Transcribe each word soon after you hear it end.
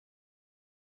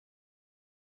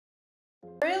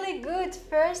Really good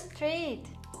first trade.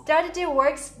 Strategy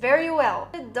works very well.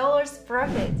 $100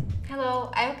 profit.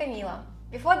 Hello, I'm Camila.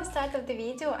 Before the start of the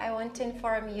video, I want to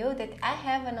inform you that I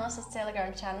have an awesome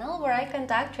Telegram channel where I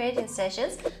conduct trading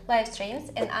sessions, live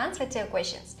streams, and answer to your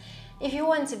questions. If you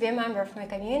want to be a member of my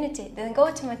community, then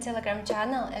go to my Telegram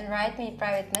channel and write me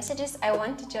private messages. I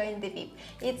want to join the VIP.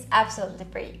 It's absolutely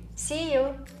free. See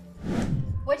you!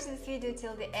 Watch this video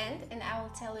till the end and I will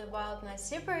tell you about my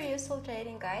super useful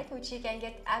trading guide, which you can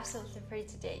get absolutely free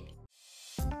today.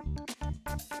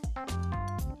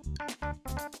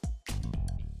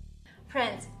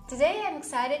 Friends, today I'm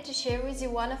excited to share with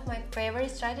you one of my favorite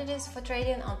strategies for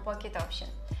trading on pocket option.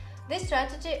 This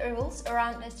strategy revolves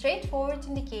around a straightforward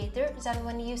indicator that,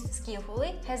 when used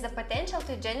skillfully, has the potential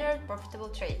to generate profitable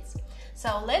trades.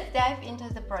 So let's dive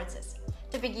into the process.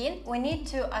 To begin, we need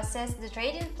to access the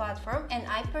trading platform, and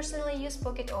I personally use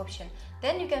Pocket Option.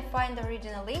 Then you can find the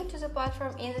original link to the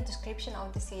platform in the description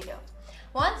of this video.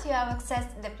 Once you have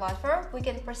accessed the platform, we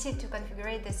can proceed to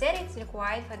configure the settings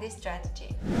required for this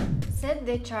strategy. Set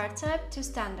the chart type to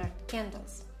standard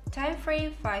candles. Time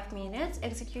frame 5 minutes,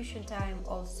 execution time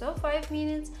also 5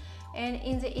 minutes, and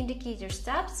in the indicators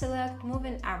tab select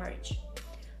moving average.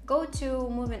 Go to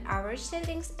moving average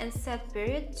settings and set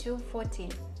period to 14.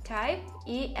 Type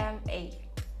EMA.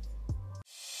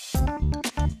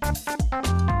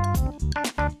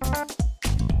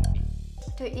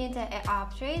 To enter an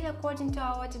uptrade according to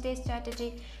our today's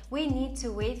strategy, we need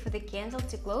to wait for the candle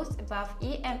to close above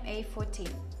EMA 14.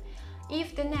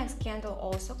 If the next candle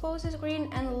also closes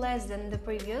green and less than the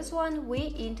previous one,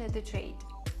 we enter the trade.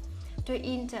 To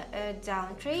enter a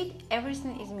down trade,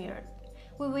 everything is mirrored.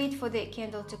 We wait for the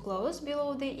candle to close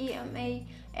below the EMA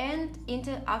and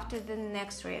enter after the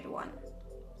next red one.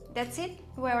 That's it,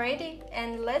 we're ready,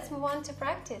 and let's move on to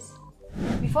practice.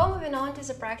 Before moving on to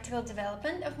the practical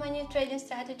development of my new trading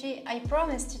strategy, I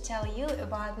promised to tell you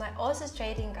about my awesome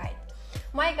trading guide.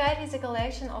 My guide is a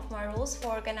collection of my rules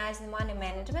for organizing money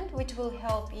management, which will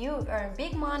help you earn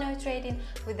big money trading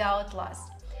without loss.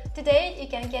 Today, you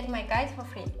can get my guide for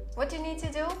free. What you need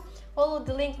to do? Follow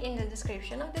the link in the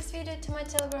description of this video to my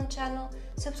Telegram channel,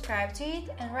 subscribe to it,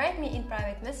 and write me in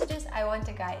private messages "I want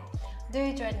a guide." Do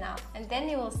it right now, and then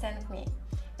you will send me.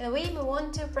 And we move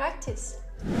on to practice.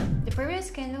 The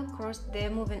previous candle crossed the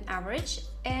moving average,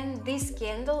 and this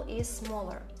candle is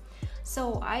smaller.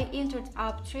 So I entered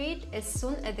up trade as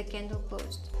soon as the candle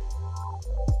closed.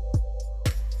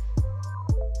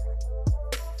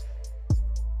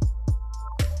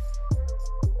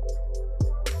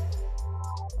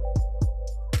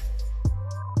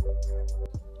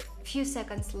 Few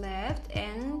seconds left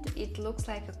and it looks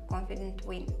like a confident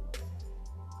win.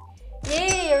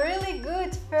 Yay! Really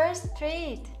good first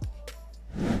trade!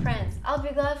 Friends, I'll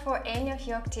be glad for any of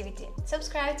your activity.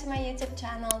 Subscribe to my YouTube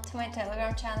channel, to my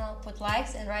Telegram channel, put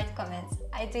likes and write comments.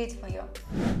 I do it for you.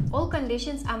 All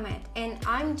conditions are met and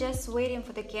I'm just waiting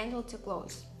for the candle to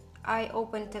close. I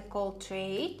opened a call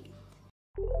trade.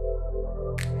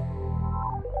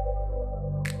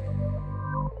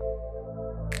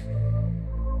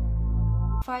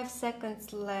 Five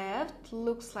seconds left,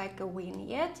 looks like a win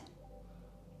yet.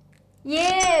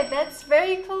 Yeah, that's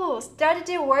very cool.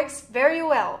 Strategy works very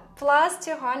well. Plus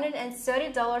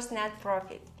 $230 net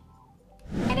profit.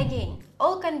 And again,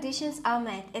 all conditions are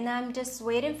met and I'm just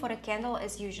waiting for the candle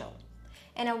as usual.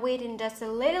 And I'm waiting just a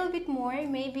little bit more,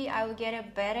 maybe I will get a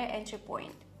better entry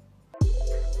point.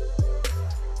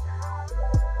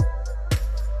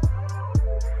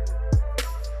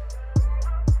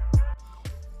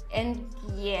 And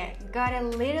yeah, got a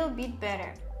little bit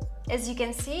better. As you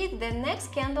can see, the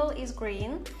next candle is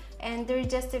green and there is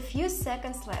just a few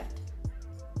seconds left.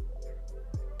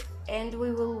 And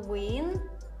we will win.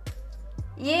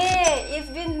 Yeah, it's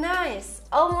been nice!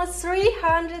 Almost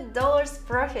 $300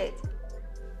 profit!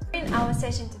 In our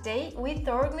session today, we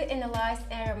thoroughly analyzed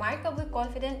a remarkably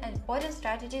confident and potent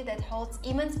strategy that holds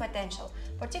immense potential,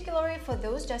 particularly for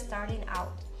those just starting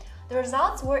out. The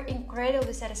results were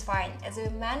incredibly satisfying as we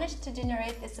managed to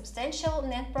generate a substantial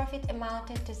net profit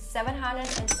amounting to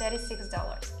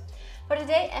 $736. For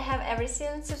today, I have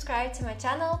everything. Subscribe to my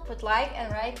channel, put like and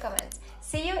write comments.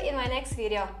 See you in my next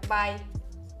video. Bye!